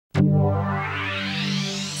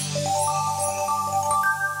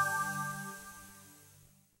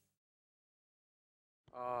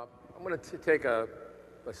going to take a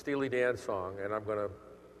Steely Dan song, and I'm going to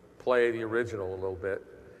play the original a little bit,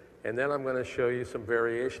 and then I'm going to show you some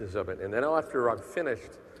variations of it. And then after I'm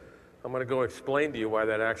finished, I'm going to go explain to you why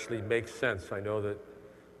that actually makes sense. I know that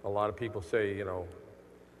a lot of people say, you know,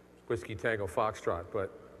 Whiskey Tango Foxtrot,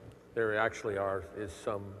 but there actually is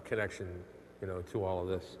some connection, you know, to all of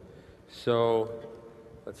this. So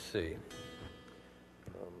let's see.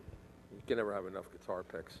 You can never have enough guitar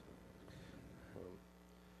picks.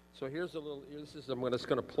 So here's a little. I'm just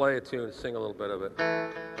going to play a tune and sing a little bit of it.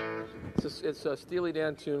 It's a Steely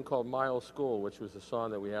Dan tune called "My Old School," which was a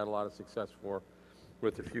song that we had a lot of success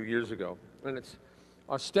with a few years ago, and it's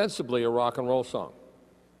ostensibly a rock and roll song.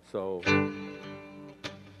 So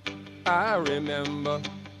I remember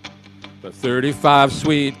the 35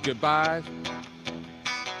 sweet goodbyes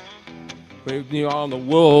with you on the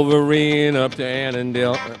Wolverine up to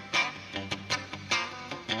Annandale.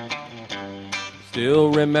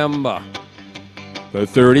 Still remember the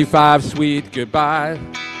 35 sweet goodbyes.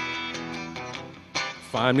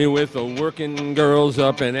 Find me with the working girls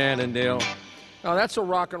up in Annandale. Now that's a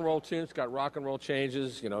rock and roll tune. It's got rock and roll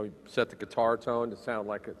changes. You know, you set the guitar tone to sound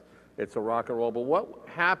like it's a rock and roll. But what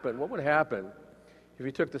would happen if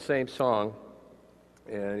you took the same song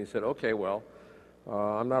and you said, okay, well,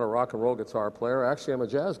 I'm not a rock and roll guitar player. Actually, I'm a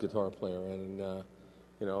jazz guitar player. And,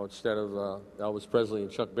 you know, instead of Elvis Presley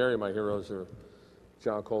and Chuck Berry, my heroes are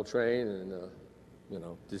John Coltrane and, you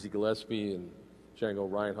know, Dizzy Gillespie and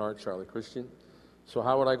Django Reinhardt, Charlie Christian. So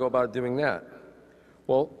how would I go about doing that?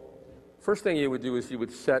 Well, first thing you would do is you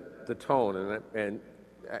would set the tone, and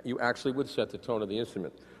you actually would set the tone of the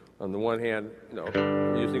instrument. On the one hand, you know,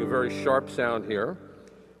 using a very sharp sound here.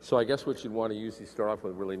 So I guess what you'd want to use, you start off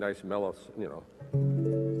with a really nice mellow, you know,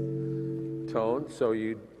 tone. So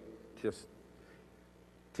you'd just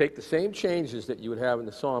take the same changes that you would have in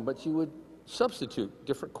the song, but you would substitute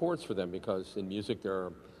different chords for them, because in music there are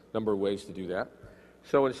a number of ways to do that.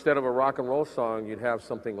 So instead of a rock and roll song, you'd have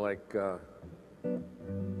something like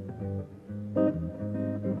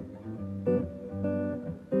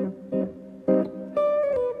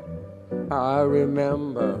I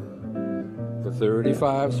remember the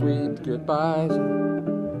 35 sweet goodbyes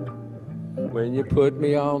when you put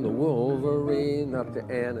me on the Wolverine up to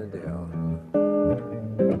Annandale.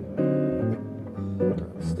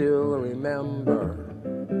 Still remember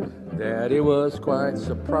that it was quite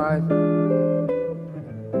surprising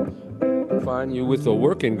to find you with the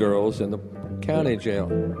working girls in the county jail.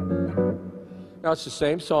 Now it's the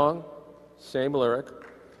same song, same lyric,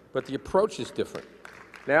 but the approach is different.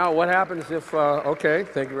 Now what happens if, okay,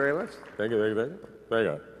 thank you very much. Thank you.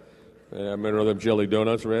 Yeah, I'm in them jelly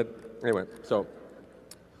donuts, Red. Anyway, so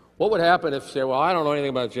what would happen if, say, well, I don't know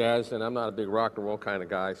anything about jazz, and I'm not a big rock and roll kind of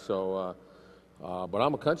guy, so, but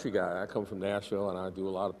I'm a country guy. I come from Nashville, and I do a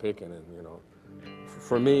lot of picking, and, you know,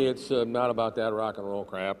 for me, it's not about that rock and roll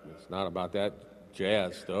crap. It's not about that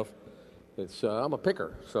jazz stuff. It's, I'm a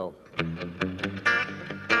picker, so.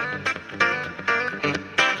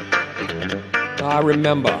 I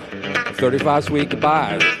remember 35 sweet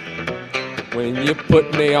goodbyes when you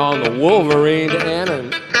put me on the Wolverine to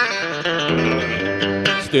Annan.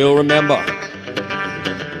 Still remember.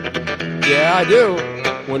 Yeah, I do.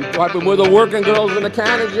 When fighting with the working girls in the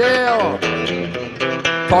county jail.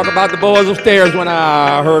 Talk about the boys upstairs. When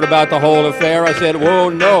I heard about the whole affair, I said, whoa,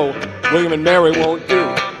 no, William and Mary won't do.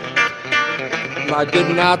 I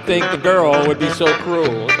did not think the girl would be so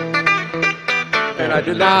cruel. And I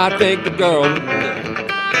did not think the girl.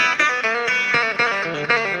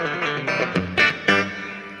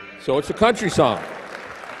 So it's a country song,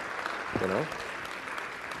 you know.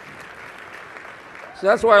 So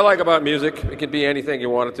that's what I like about music. It can be anything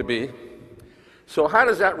you want it to be. So how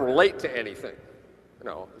does that relate to anything? You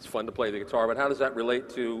know, it's fun to play the guitar, but how does that relate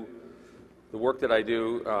to the work that I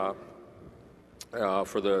do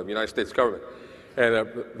for the United States government? And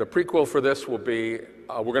the prequel for this will be,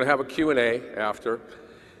 we're going to have a Q&A after,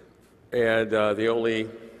 and the only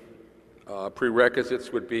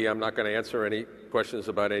prerequisites would be I'm not going to answer any questions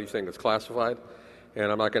about anything that's classified,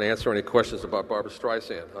 and I'm not going to answer any questions about Barbra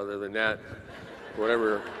Streisand. Other than that,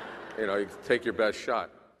 whatever, you know, you take your best shot.